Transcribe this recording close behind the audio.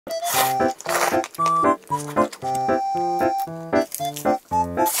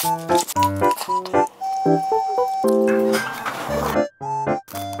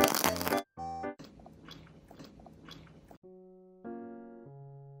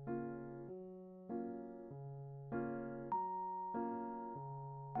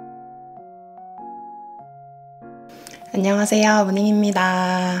안녕하세요,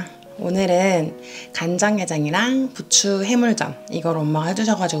 무닝입니다. 오늘은 간장게장이랑 부추 해물전 이걸 엄마가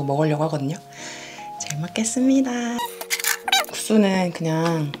해주셔가지고 먹으려고 하거든요. 잘 먹겠습니다. 국수는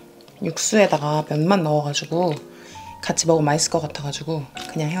그냥 육수에다가 면만 넣어가지고 같이 먹으면 맛있을 것 같아가지고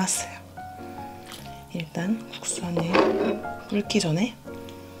그냥 해왔어요. 일단 국수 안에 끓기 전에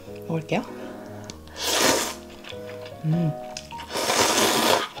먹을게요.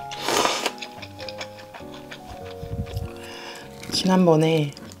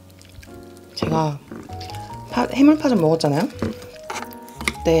 지난번에 제가 해물파전 먹었잖아요.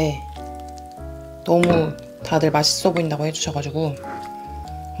 그때 너무 다들 맛있어 보인다고 해주셔가지고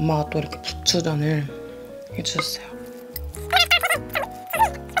엄마가 또 이렇게 부추전을 해주셨어요.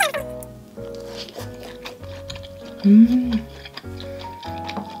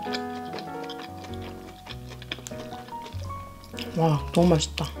 와, 너무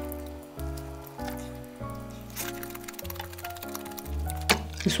맛있다.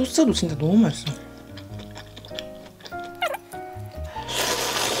 이 소스도 진짜 너무 맛있어.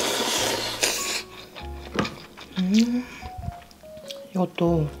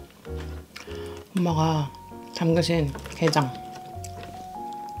 이것도 엄마가 담그신 게장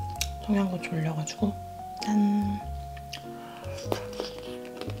청양고추 올려가지고 짠.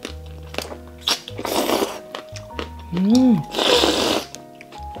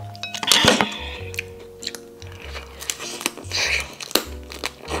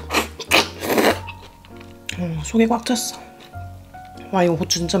 속이 꽉 찼어. 와, 이거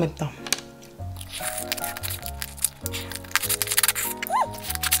고추 진짜 맵다.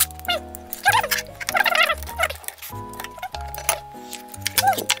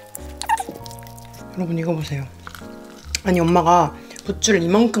 여러분 이거 보세요. 아니 엄마가 부추를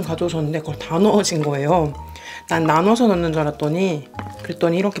이만큼 가져오셨는데 그걸 다 넣으신 거예요. 난 나눠서 넣는 줄 알았더니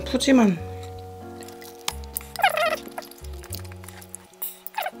그랬더니 이렇게 푸짐한.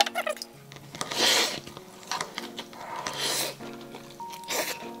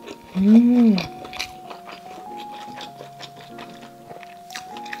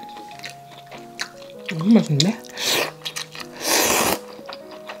 너무 맛있네?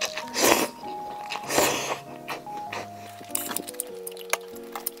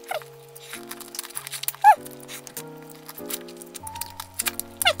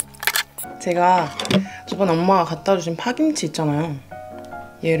 제가 저번에 엄마가 갖다 주신 파김치 있잖아요.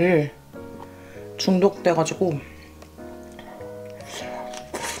 얘를 중독돼가지고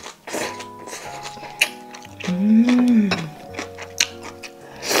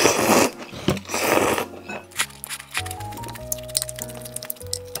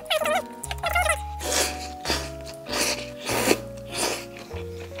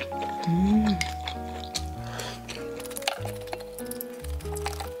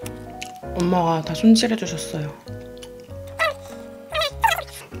엄마가 다 손질해 주셨어요.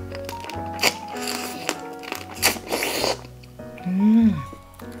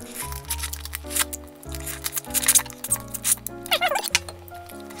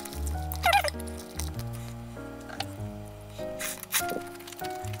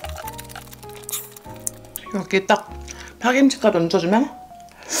 여기 딱 파김치까지 얹어주면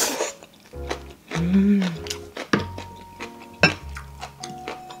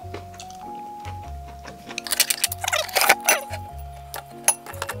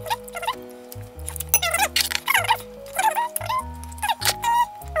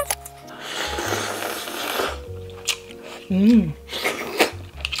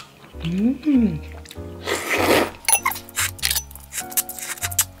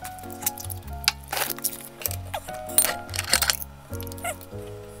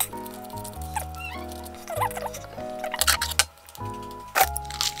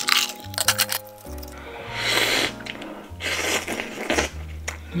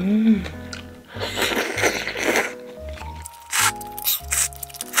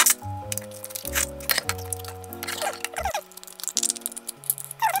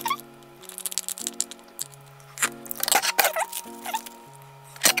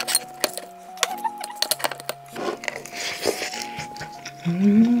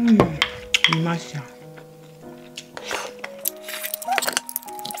이 맛이야.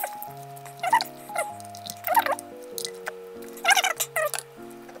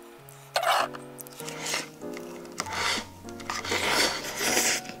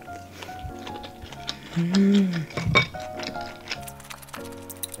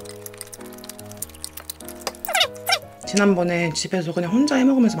 지난번에 집에서 그냥 혼자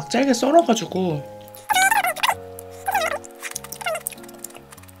해먹으면서 막 잘게 썰어가지고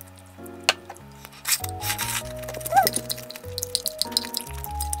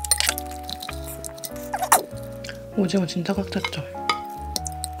오징어 진짜 꽉 찼죠?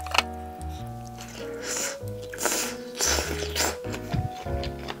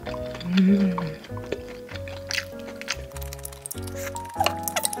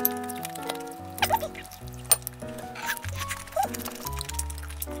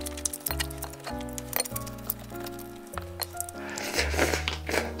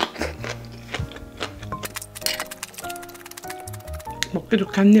 먹기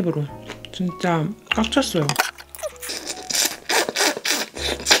좋게 한 입으로 진짜 꽉 찼어요.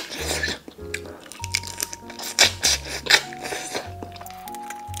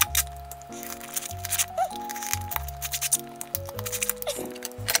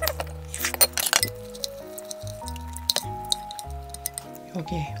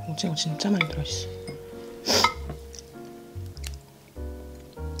 여기에 오징어 진짜 많이 들어있어.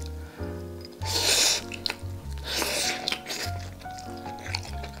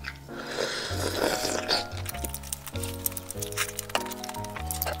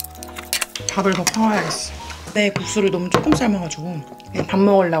 밥을 더 퍼와야겠어. 네, 국수를 너무 조금 삶아가지고 밥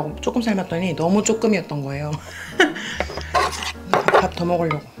먹으려고 조금 삶았더니 너무 조금이었던 거예요. 밥 더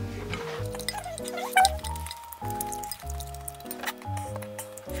먹으려고.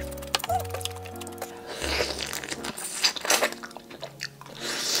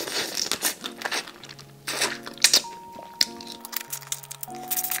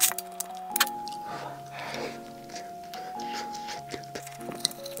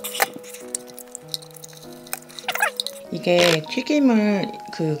 이게 튀김을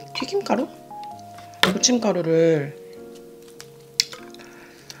튀김가루? 부침가루를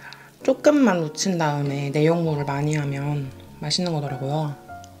조금만 묻힌 다음에 내용물을 많이 하면 맛있는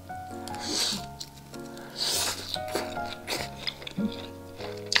거더라고요.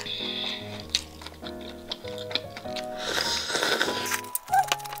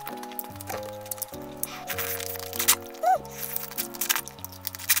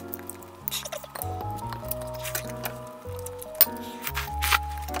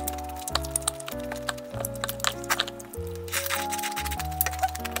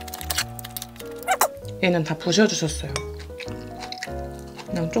 얘는 다 부셔주셨어요.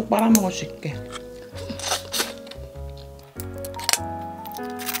 그냥 쪽 빨아먹을 수 있게. 이렇게.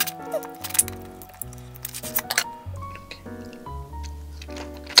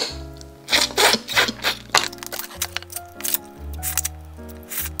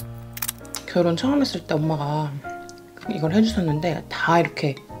 결혼 처음 했을 때 엄마가 이걸 해주셨는데 다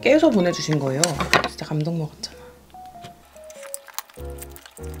이렇게 깨서 보내주신 거예요. 진짜 감동 먹었잖아.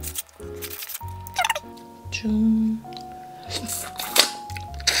 쭉.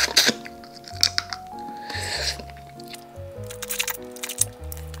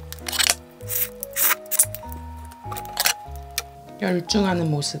 열중하는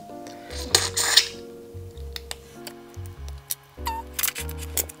모습.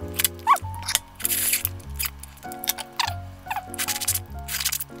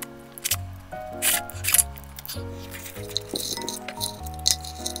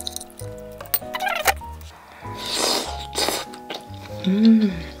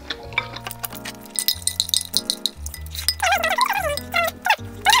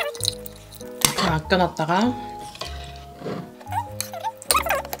 아껴놨다가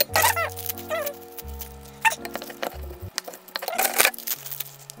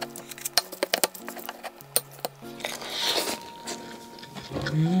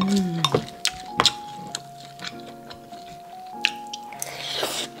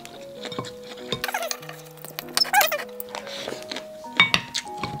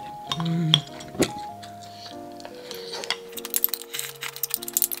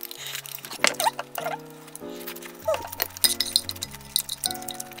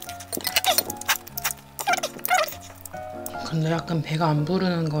근데 약간 배가 안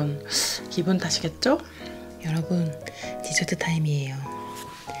부르는 건 기분 탓이겠죠? 여러분, 디저트 타임이에요.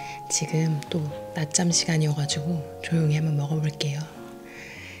 지금 또 낮잠 시간이어가지고 조용히 한번 먹어볼게요.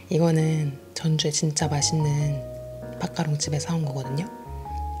 이거는 전주에 진짜 맛있는 팥가루집에 사온 거거든요.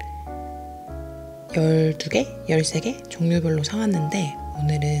 12개? 13개? 종류별로 사왔는데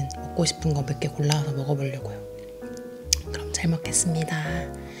오늘은 먹고 싶은 거 몇 개 골라서 먹어보려고요. 그럼 잘 먹겠습니다.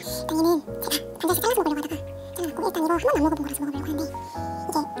 여기는 제가 반절씩 잘라서 먹으려고 하다가 잘라갖고 일단 이거 한 번도 안 먹어본 거라서 먹어보려고 하는데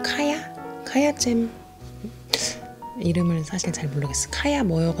이게 카야잼. 이름을 사실 잘 모르겠어. 카야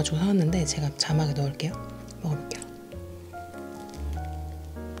뭐여가지고 사왔는데 제가 자막에 넣을게요. 먹어볼게요.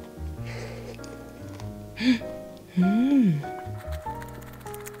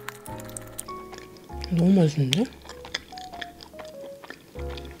 너무 맛있는데?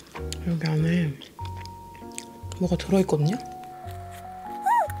 여기 안에 뭐가 들어있거든요?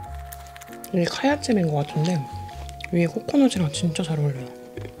 이게 카야잼인 것 같은데 위에 코코넛이랑 진짜 잘 어울려요.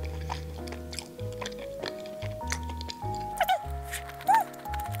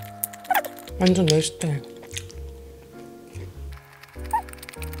 완전 내 스타일.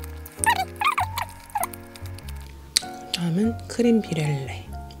 다음은 크림 비렐레.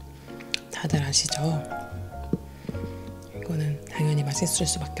 다들 아시죠? 이거는 당연히 맛있을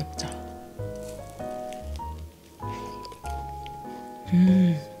수밖에 없죠.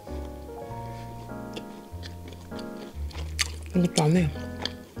 이것도 안 해.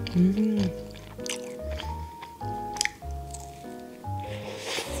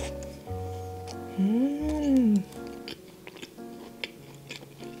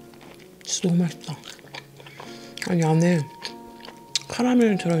 진짜 너무 맛있다. 아니 안에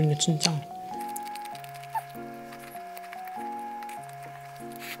카라멜 들어있는데 진짜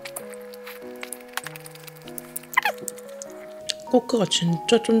코크가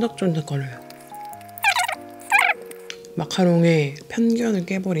진짜 쫀득쫀득거려요. 마카롱에 편견을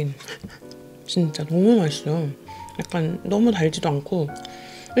깨버린 진짜 너무 맛있어요. 약간 너무 달지도 않고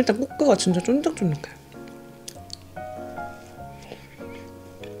일단 코크가 진짜 쫀득쫀득해요.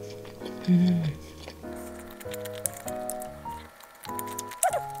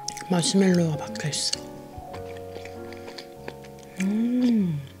 마시멜로가 박혀있어.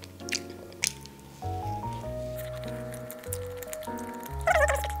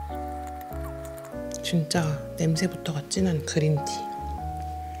 진짜 냄새부터가 진한 그린티.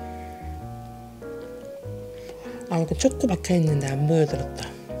 아, 이렇게 초코 박혀있는데 안 보여드렸다.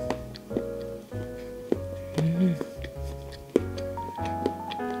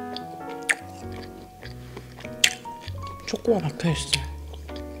 초코가 박혀있어요.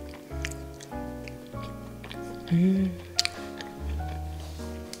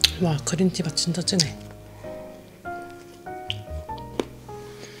 와, 그린티 맛 진짜 진해.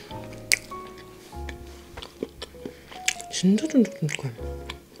 진짜 쫀득쫀득해.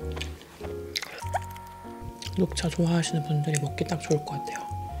 녹차 좋아하시는 분들이 먹기 딱 좋을 것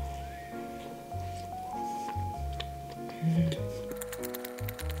같아요.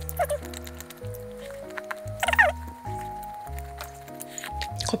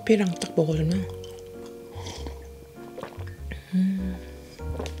 커피랑 딱 먹어주면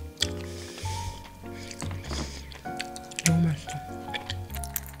너무 맛있어.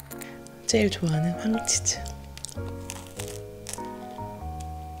 제일 좋아하는 황치즈.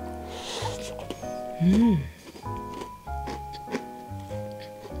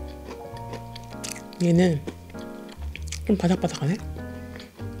 얘는 좀 바삭바삭하네?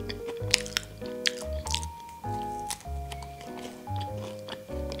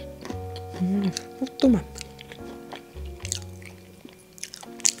 속도맛.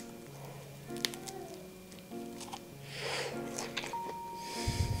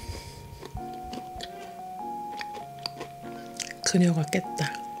 그녀가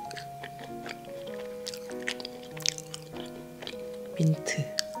깼다.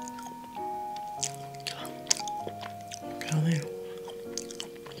 민트. 변해요.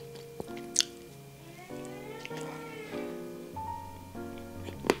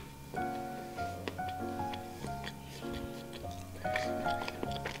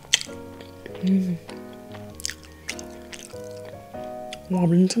 와,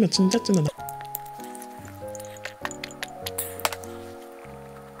 민트면 진짜 진하다.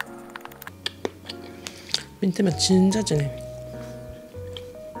 민트면 진짜 진해.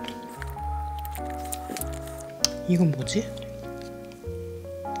 이건 뭐지?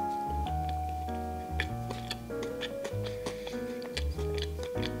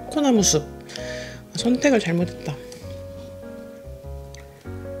 코코나무 숲. 선택을 잘못했다.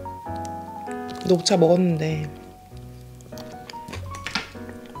 녹차 먹었는데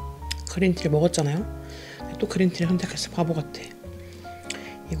그린티를 먹었잖아요. 또 그린티를 선택했어. 바보 같아.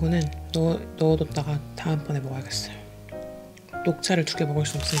 이거는 넣어뒀다가 다음번에 먹어야겠어요. 녹차를 2개 먹을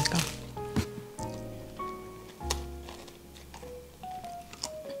수 없으니까.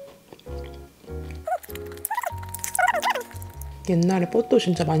 옛날에 뽀또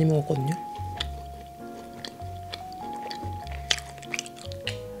진짜 많이 먹었거든요.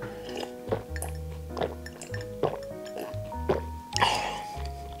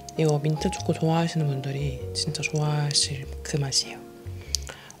 이거 민트초코 좋아하시는 분들이 진짜 좋아하실 그 맛이에요.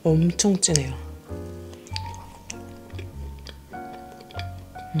 엄청 진해요.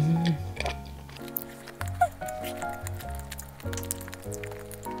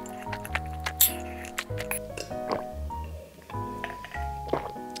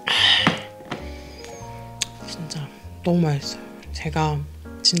 진짜 너무 맛있어요. 제가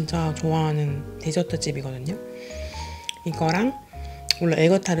진짜 좋아하는 디저트 집이거든요. 이거랑 원래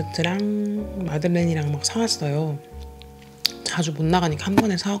에그타르트랑 마들렌이랑 막 사왔어요. 자주 못 나가니까 한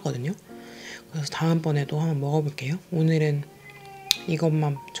번에 사왔거든요. 그래서 다음번에도 한번 먹어볼게요. 오늘은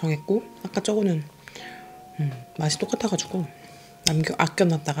이것만 정했고 아까 저거는 맛이 똑같아가지고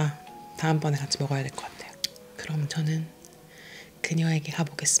아껴놨다가 다음번에 같이 먹어야 될 것 같아요. 그럼 저는 그녀에게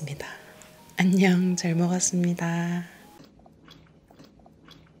가보겠습니다. 안녕, 잘 먹었습니다.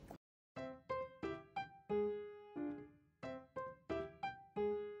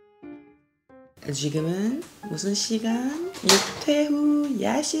 지금은 무슨 시간? 육퇴 후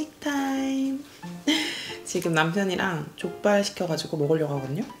야식 타임. 지금 남편이랑 족발 시켜가지고 먹으려고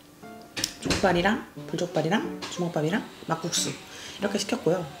하거든요. 족발이랑 불족발이랑 주먹밥이랑 막국수 이렇게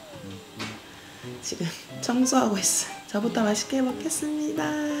시켰고요. 지금 청소하고 있어요. 저부터 맛있게 먹겠습니다.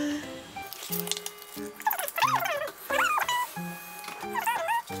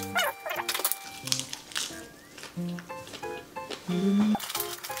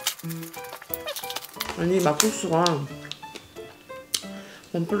 아니 막국수가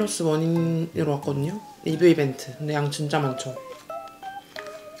 1+1으로 왔거든요. 리뷰 이벤트. 근데 양 진짜 많죠.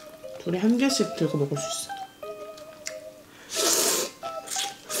 둘이 한 개씩 들고 먹을 수 있어.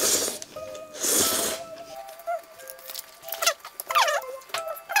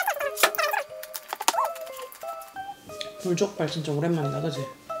 불족발 진짜 오랜만이다, 그지?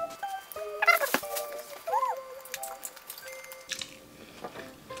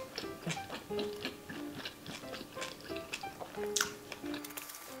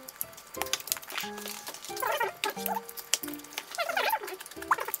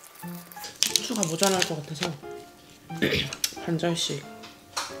 소스가 모자랄 것 같아서 반 잔씩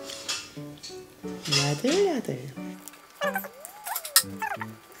야들야들.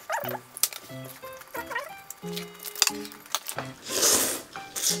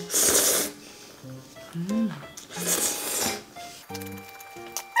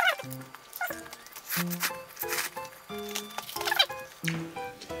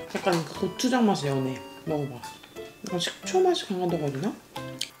 약간 그 고추장 맛이 연해. 먹어봐. 약간 식초 맛이 강하다고 해야 되나?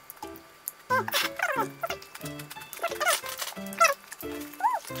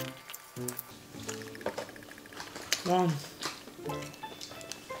 와.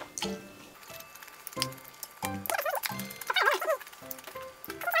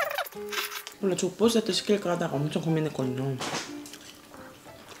 원래 족보 세트 시킬까 하다가 엄청 고민했거든요.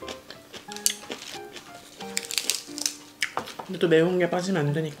 근데 또 매운 게 빠지면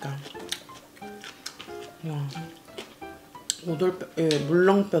안 되니까. 와. 오돌뼈,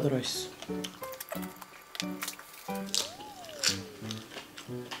 물렁뼈 들어있어.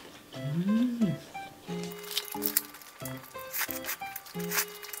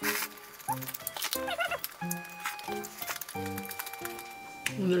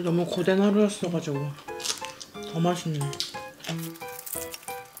 오늘 너무 고된 하루였어가지고 더 맛있네.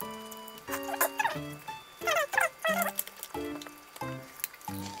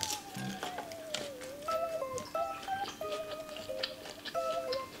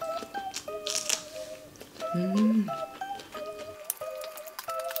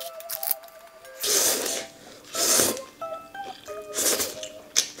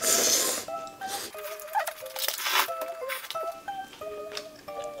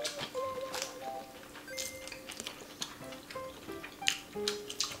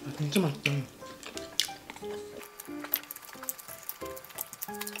 진짜 맛있다.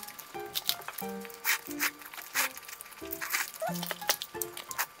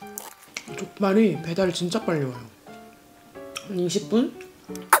 족발이 배달이 진짜 빨리 와요. 한 20분?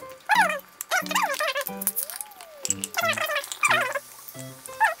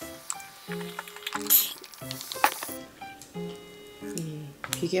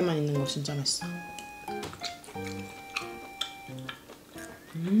 비계만 있는 거 진짜 맛있어.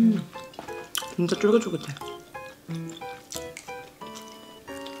 진짜 쫄깃쫄깃해.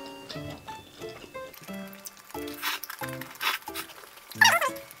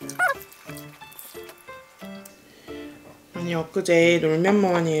 아니 엊그제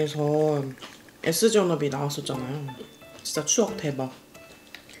놀면뭐하니에서 S존업이 나왔었잖아요. 진짜 추억 대박.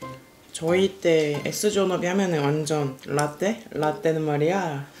 저희 때 S존업이 하면은 완전 라떼? 라떼는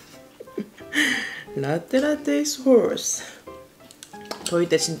말이야 라떼 is horse. 저희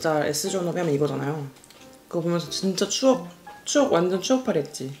때 진짜 S존업이 하면 이거잖아요. 그거 보면서 진짜 추억 완전 추억팔이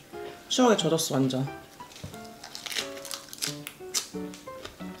했지. 추억에 젖었어 완전.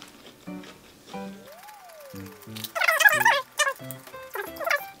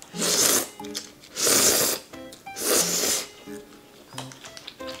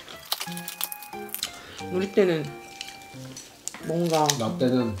 우리 때는 뭔가 나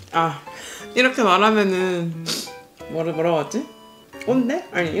때는 이렇게 말하면은 뭐라고 하지? 꼰대?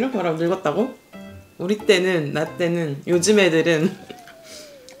 아니 이렇게 말하면 늙었다고? 우리 때는 나 때는 요즘 애들은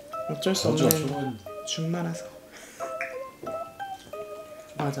어쩔 수 없는 중마라서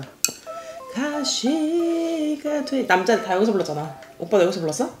맞아. 가시가 돼. 남자들 다 여기서 불렀잖아. 오빠도 여기서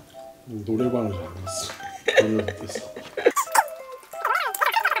불렀어? 노래방을 잘 안 갔어. 노래를 못했어.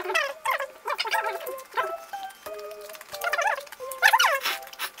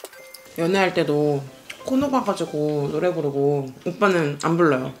 연애할 때도 코너 가가지고 노래 부르고 오빠는 안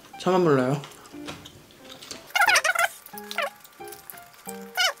불러요. 저만 불러요.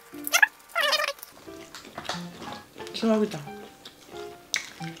 추억이다.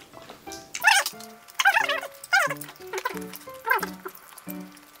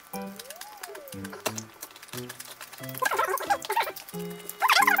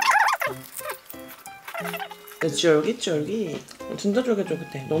 쫄깃쫄깃. 진짜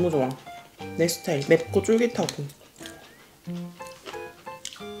쫄깃쫄깃해. 너무 좋아. 내 스타일. 맵고 쫄깃하고.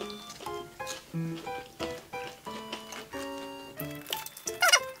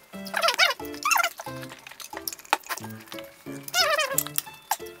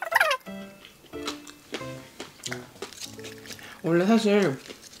 원래 사실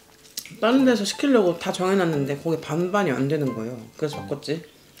다른 데서 시키려고 다 정해놨는데 거기 반반이 안 되는 거예요. 그래서 바꿨지.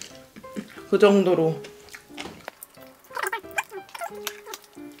 그 정도로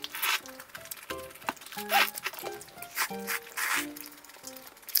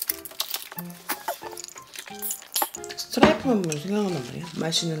스트라이프 하면 생각난단 말이야.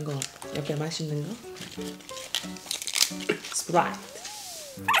 맛있는 거, 옆에 맛있는 거. 스프라이트.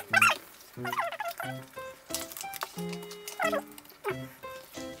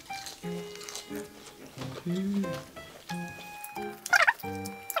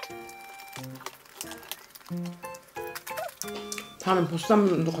 다음엔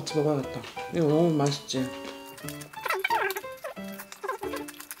보쌈도 같이 먹어야겠다. 이거 너무 맛있지?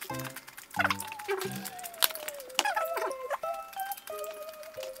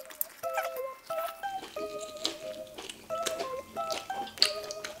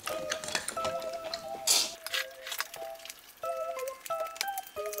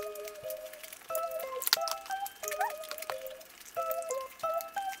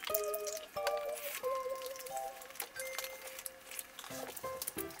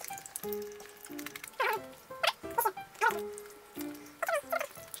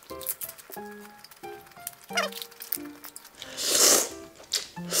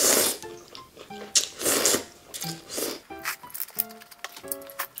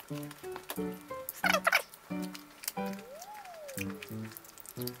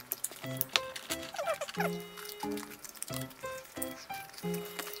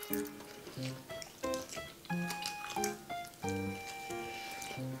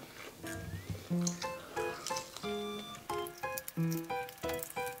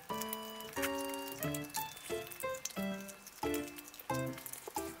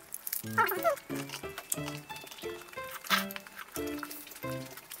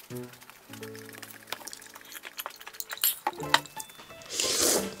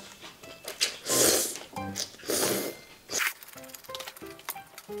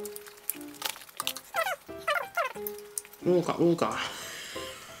 우가.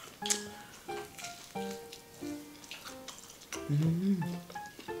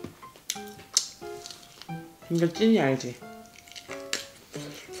 이거 찐이 알지?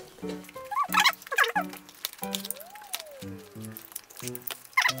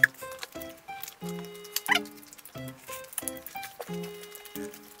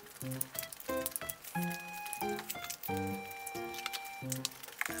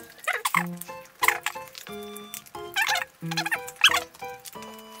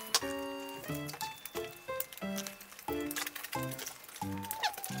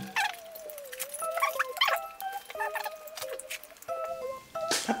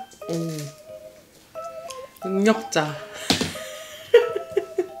 능력자.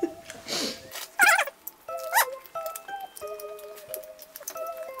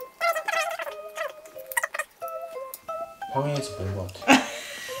 방해해서 본 것 같아.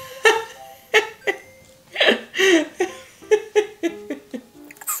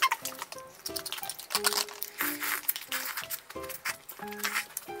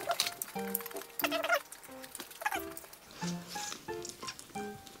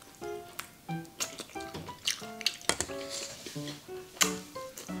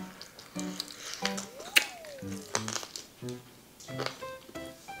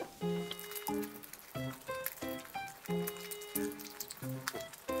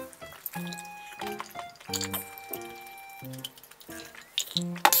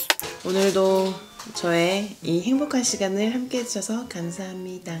 오늘도 저의 이 행복한 시간을 함께 해주셔서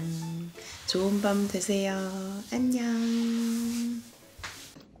감사합니다. 좋은 밤 되세요. 안녕.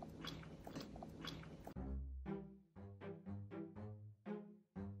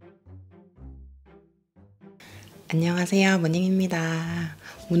 안녕하세요, 무닝입니다.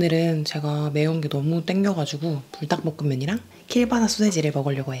 오늘은 제가 매운 게 너무 땡겨가지고 불닭볶음면이랑 킬바사소세지를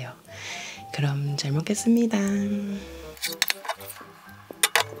먹으려고 해요. 그럼 잘 먹겠습니다.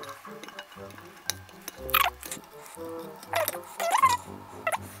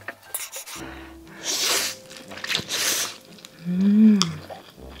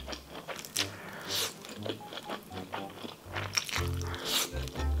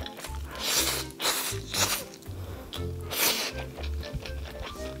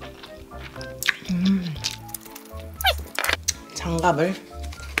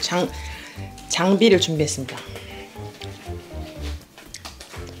 장비를 준비했습니다.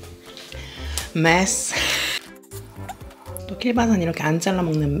 메스. 또 킬바사는 이렇게 안 잘라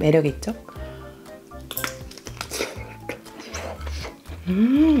먹는 매력이 있죠?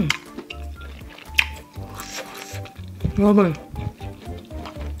 여러분,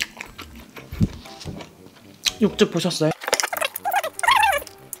 육즙 보셨어요?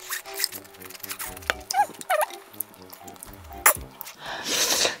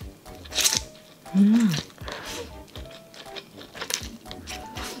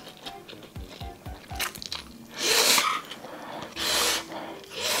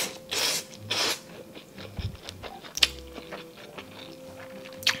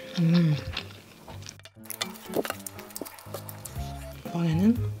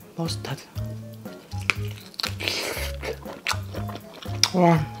 이번에는 머스타드.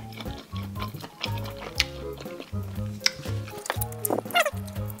 와.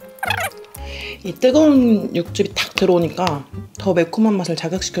 이 뜨거운 육즙이 탁 들어오니까 더 매콤한 맛을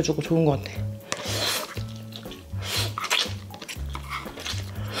자극시켜주고 좋은 것 같아.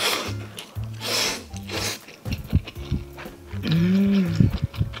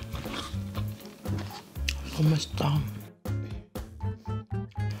 너무 맛있다.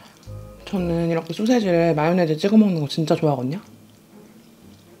 저는 이렇게 소세지를 마요네즈 찍어 먹는 거 진짜 좋아하거든요.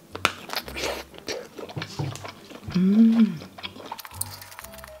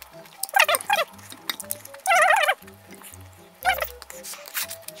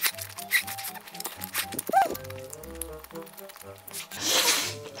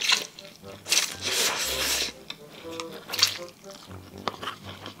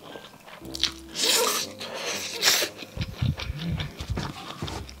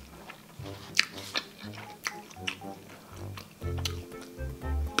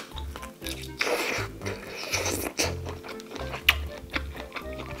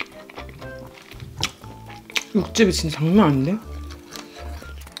 육즙이 진짜 장난 아닌데?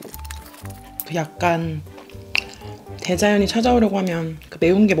 그 약간 대자연이 찾아오려고 하면 그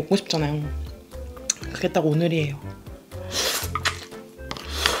매운 게 먹고 싶잖아요. 그게 딱 오늘이에요.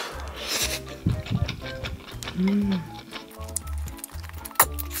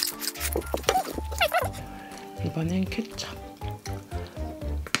 이번엔 케찹.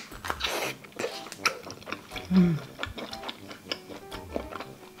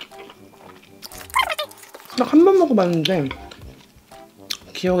 딱 한 번 먹어봤는데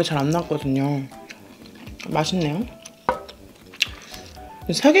기억이 잘 안 났거든요. 맛있네요.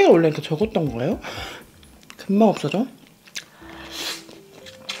 3개가 원래 이렇게 적었던 거예요? 금방 없어져.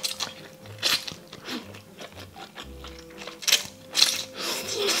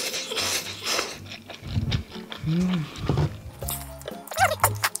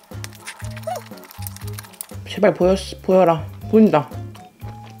 제발 보여라. 보인다.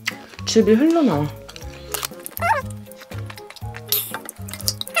 즙이 흘러나와.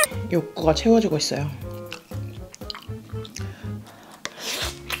 욕구가 채워지고 있어요.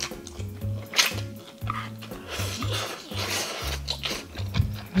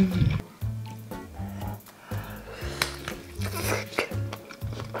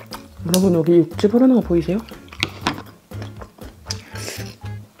 여러분, 여기 육즙 흐르는 거 보이세요?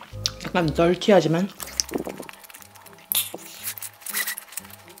 약간 널티하지만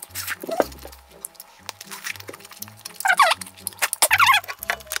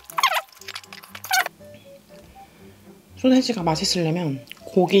소세지가 맛있으려면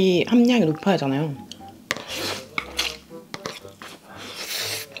고기 함량이 높아야 하잖아요.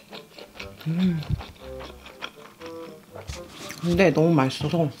 근데 너무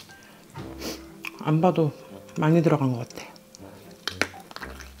맛있어서 안 봐도 많이 들어간 것 같아.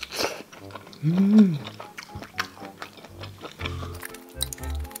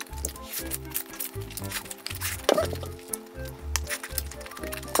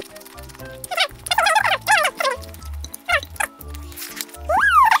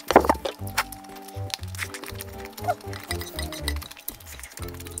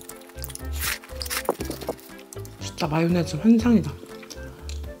 나 마요네즈 환상이다.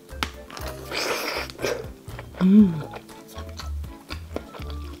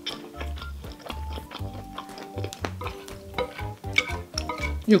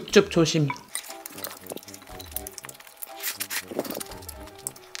 육즙 조심.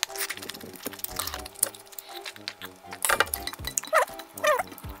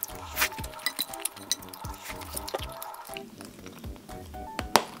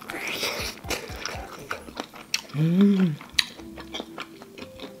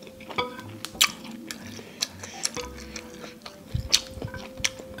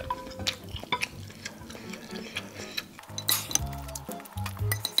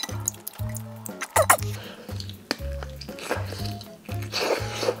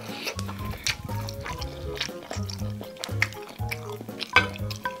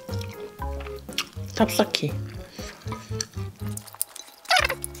 찹싸키.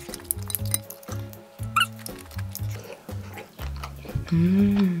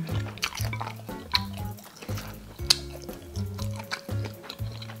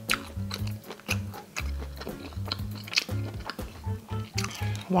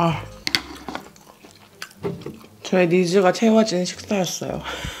 와, 저의 니즈가 채워진 식사였어요.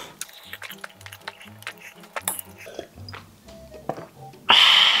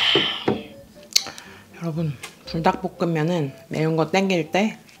 여러분, 불닭볶음면은 매운 거 땡길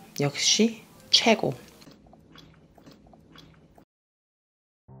때 역시 최고.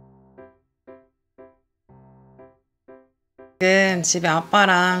 지금 집에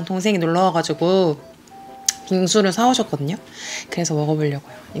아빠랑 동생이 놀러 와가지고 빙수를 사오셨거든요. 그래서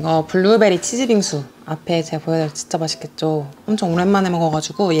먹어보려고요. 이거 블루베리치즈빙수. 앞에 제가 보여드렸죠. 진짜 맛있겠죠. 엄청 오랜만에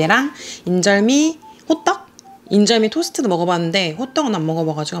먹어가지고 얘랑 인절미 호떡? 인절미 토스트도 먹어봤는데 호떡은 안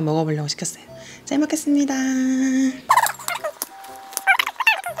먹어봐가지고 한번 먹어보려고 시켰어요. 잘 먹겠습니다.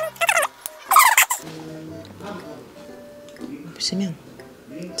 보시면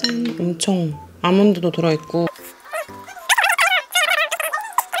짠! 엄청 아몬드도 들어있고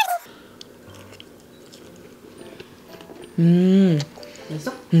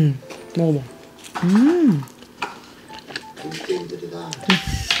맛있어? 먹어봐.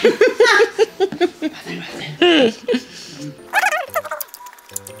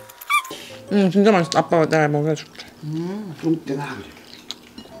 진짜 맛있어. 아빠 내가 먹여줄게. 좀 뜨거워.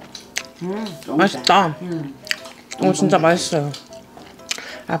 맛있다. 진짜 맛있어요.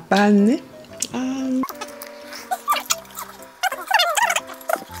 아빠 한 입?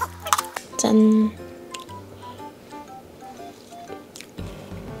 짠.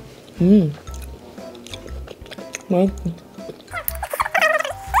 맛있어.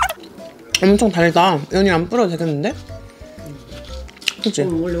 엄청 달다. 연이 안 뿌려도 되겠는데? 그치?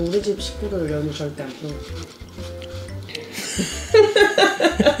 원래 우리 집 식구들 연유 절대 안 뿌려.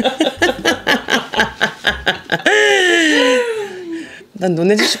 난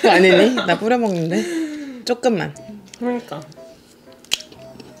너네 집 식구 아니니? 나 뿌려 먹는데? 조금만. 그러니까.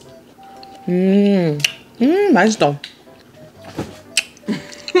 맛있어.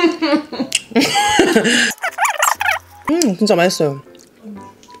 진짜 맛있어요.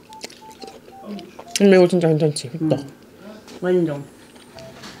 근데 이거 진짜 괜찮지? 있다. 완전.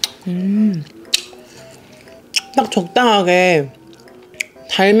 딱 적당하게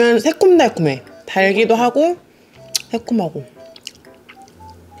달면 새콤달콤해. 달기도 하고 새콤하고.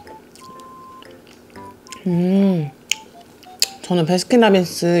 저는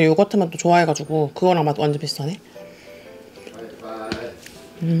베스킨라빈스 요거트 맛도 좋아해가지고 그거랑 맛 완전 비슷하네.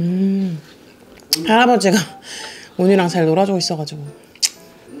 할아버지가 온이랑 잘 놀아주고 있어가지고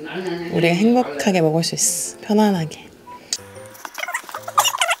우리가 행복하게 먹을 수 있어. 편안하게.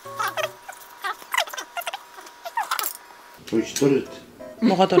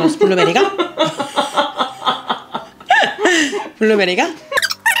 뭐가 들어왔어? 블루베리가? 블루베리가?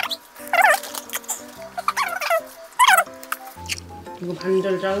 이거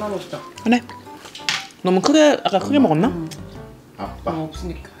반절 잘라 먹자. 그래. 너무 크게 아까 크게 먹었나? 아빠.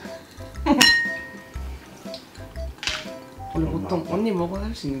 없으니까. 원래 보통 언니 먹어야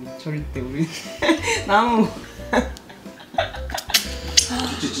할 수 있는데 절대 우리 나무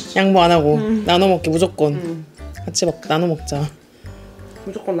양보 안 하고 나눠 먹기 무조건. 같이 나눠 먹자.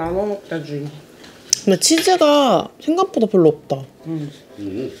 무조건 나눠 먹자주의. 근데 치즈가 생각보다 별로 없다.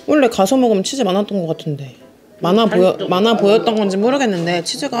 원래 가서 먹으면 치즈 많았던 것 같은데 많아 보였던 건지 모르겠는데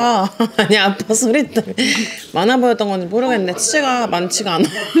치즈가 아니 아빠 소리 때문에 많아 보였던 건지 모르겠는데 치즈가 많지가 않아.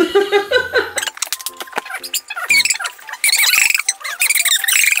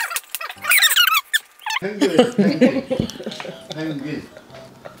 펭귄.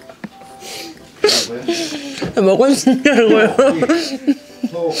 먹을 수 있냐고요?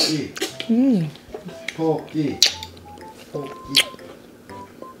 토끼. 토끼.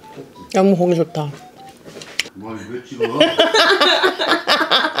 너무 고기 좋다. 왜 찍어? 왜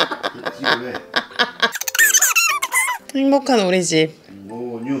찍어 왜? 행복한 우리 집.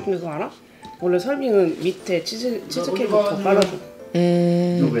 오뉴. 이거 알아? 원래 설빙은 밑에 치즈케이크 더 깔아줘.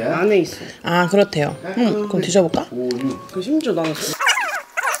 이거 왜? 안에 있어. 아 그렇대요. 그럼 드셔볼까? 오뉴. 그 심지어 나는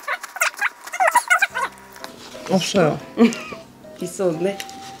없어요. 있었는데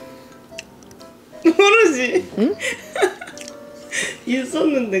모르지. 응?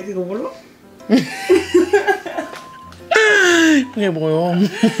 있었는데 그거 몰라? 그게 뭐요?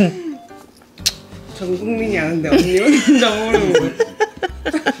 전 국민이 아는데 언니 혼자 모르는 거야.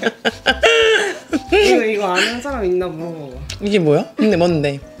 이거 아는 사람 있나 물어봐봐. 이게 뭐야? 근데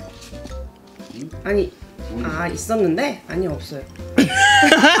뭔데? 아니 있었는데? 아니 없어요.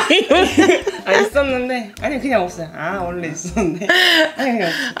 있었는데 아니 그냥 없어요. 원래 있었는데 아니 그냥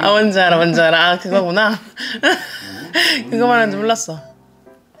없어요. 뭔지 알아 뭔지 알아. 그거구나. 그거 말하는 줄 몰랐어.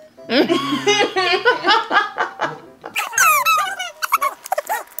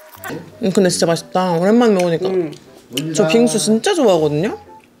 근데 진짜 맛있다. 오랜만에 먹으니까. 저 빙수 진짜 좋아하거든요.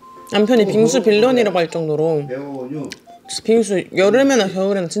 남편이 빙수 빌런이라고 할 정도로 빙수 여름에나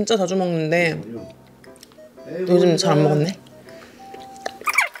겨울에나 진짜 자주 먹는데 요즘 잘 안 먹었네.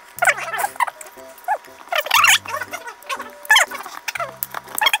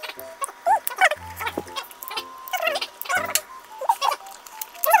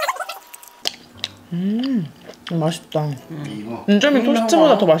 맛있다. 인절미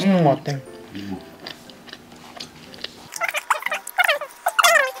토스트보다 더 맛있는 것 같아.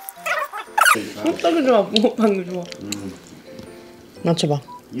 호떡이 좋아, 붕어빵이 좋아. 맞춰봐.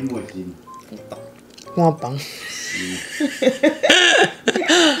 이모가 있지. 붕어빵.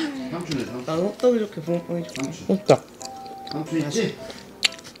 삼촌에 삼촌. 난 호떡이 좋게 붕어빵이 좋아. 호떡. 삼촌 있지?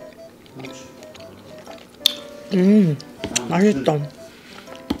 맛있다.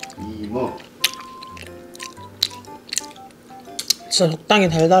 이모. 진짜 적당히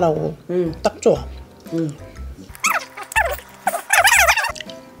달달하고 딱 좋아.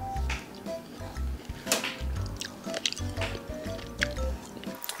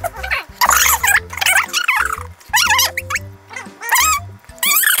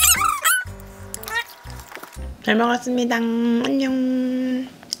 잘 먹었습니다. 안녕.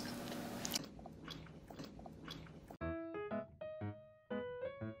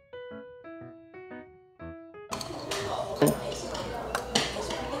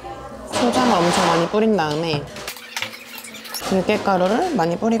 초장을 엄청 많이 뿌린 다음에 들깨가루를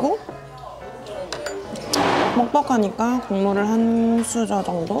많이 뿌리고 뻑뻑하니까 국물을 한 수저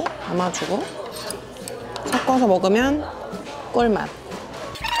정도 담아주고 섞어서 먹으면 꿀맛.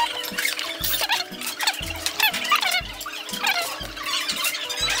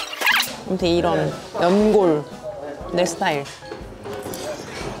 아무튼 이런 연골 내 스타일.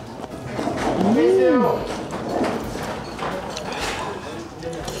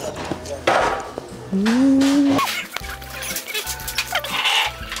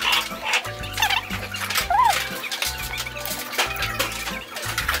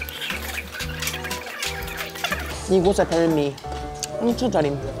 이곳의 별미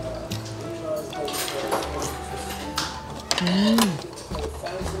상추절임.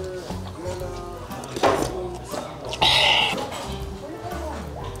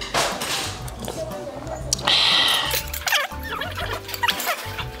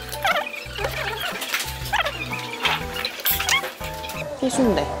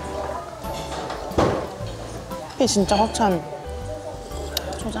 피순대. 피 진짜 확 찬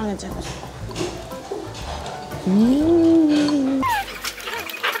초장에 찍어서.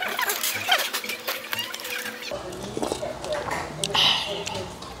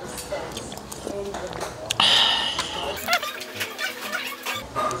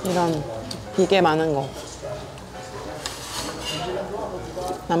 이런 비계 많은 거.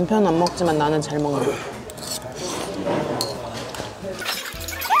 남편은 안 먹지만 나는 잘 먹는 거.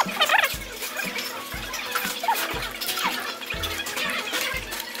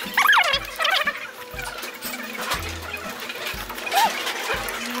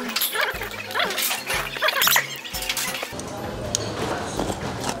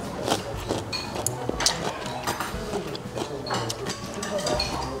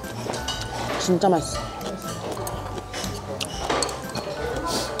 진짜 맛있어.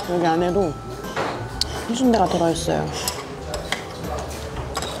 여기 안에도 피순대가 들어있어요.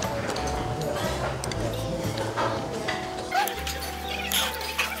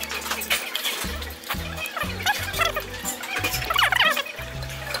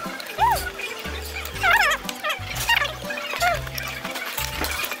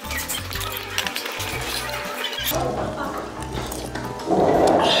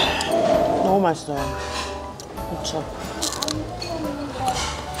 너무 맛있어요. 부추.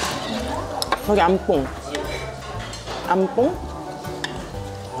 여기 안뽕. 안뽕?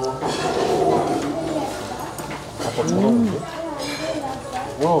 아빠 좋아하는데?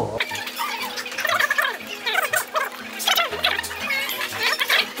 와.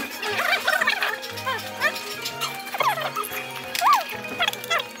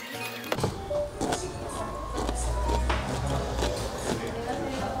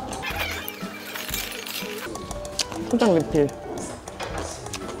 초장 리필.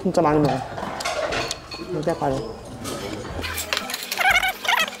 진짜 많이 먹어. 무대까지.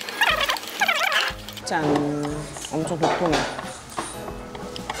 짠. 엄청 도톰해.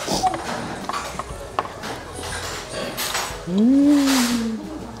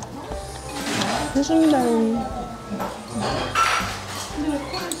 해순대.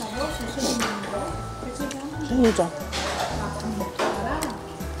 진짜.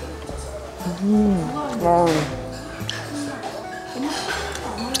 와.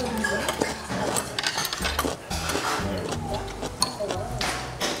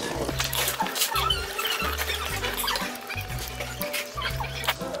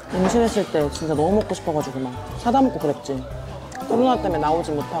 임신했을 때 진짜 너무 먹고 싶어가지고 막 사다 먹고 그랬지. 코로나 때문에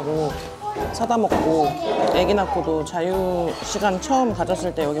나오지 못하고 사다 먹고 애기 낳고도 자유 시간 처음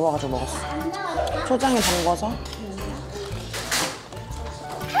가졌을 때 여기 와가지고 먹었어. 초장에 담궈서.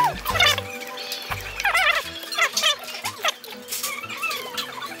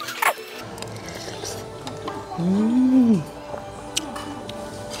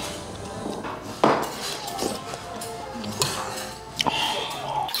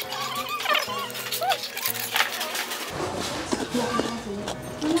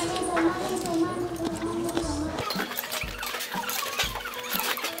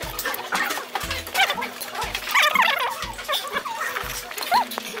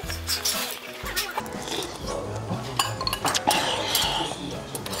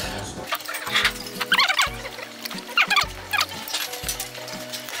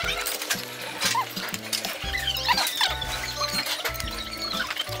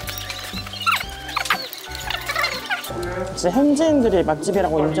 진짜 현지인들이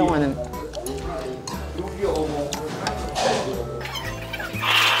맛집이라고 인정하는.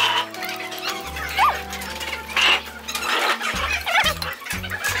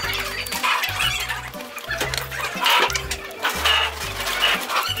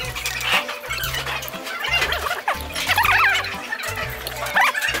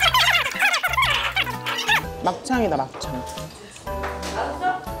 막창이다, 막창.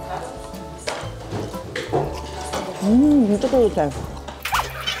 진짜 따뜻해.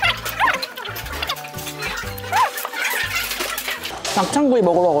 막창구이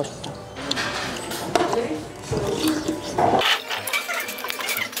먹으러 가고 싶다.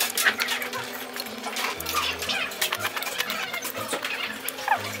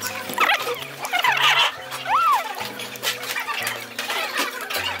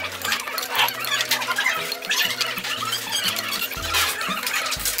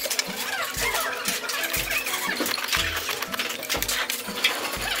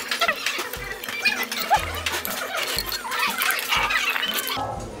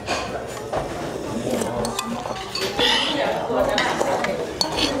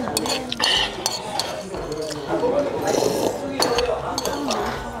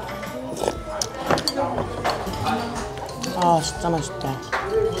 아, 진짜 맛있다.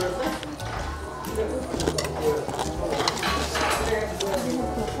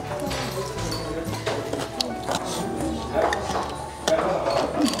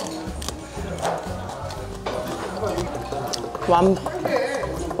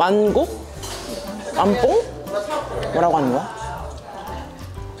 완곡? 완뽕? 뭐라고 하는 거야?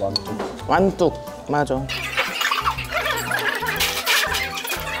 완뚝. 완뚝, 맞아.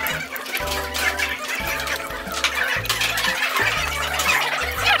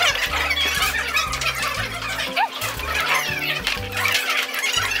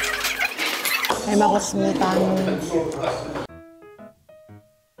 잘 먹었습니다.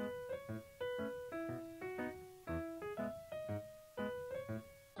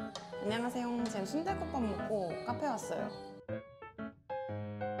 안녕하세요. 지금 순대국밥 먹고 카페 왔어요.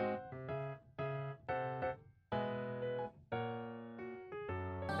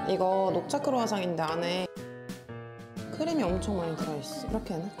 이거 녹차크로와상인데 안에 크림이 엄청 많이 들어있어.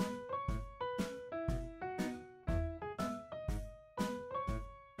 이렇게 하나?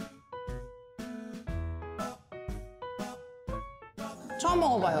 처음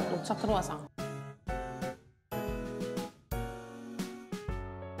먹어봐요, 녹차크로와상.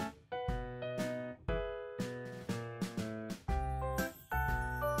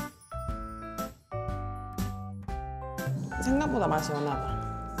 생각보다 맛이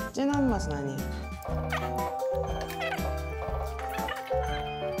연하다. 진한 맛은 아니에요.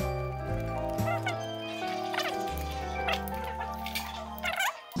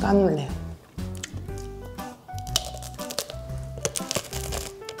 까눌레요.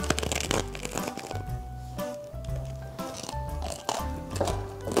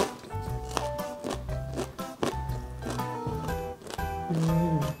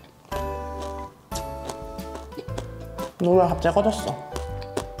 노래가 갑자기 꺼졌어.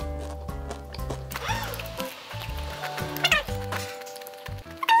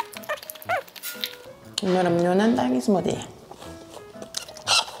 오늘 음료는 딸기 스무디.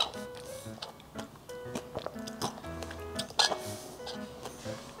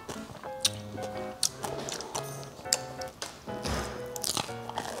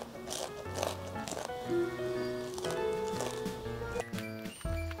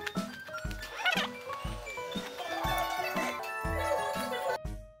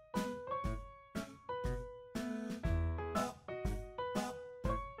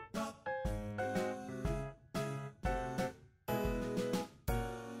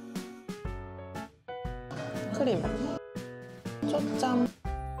 크림 초점.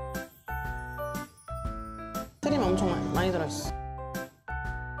 크림 엄청 많이 들어있어.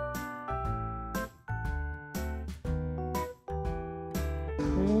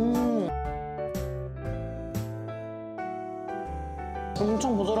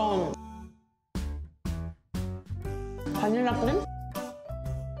 엄청 부드러운 바닐라 크림?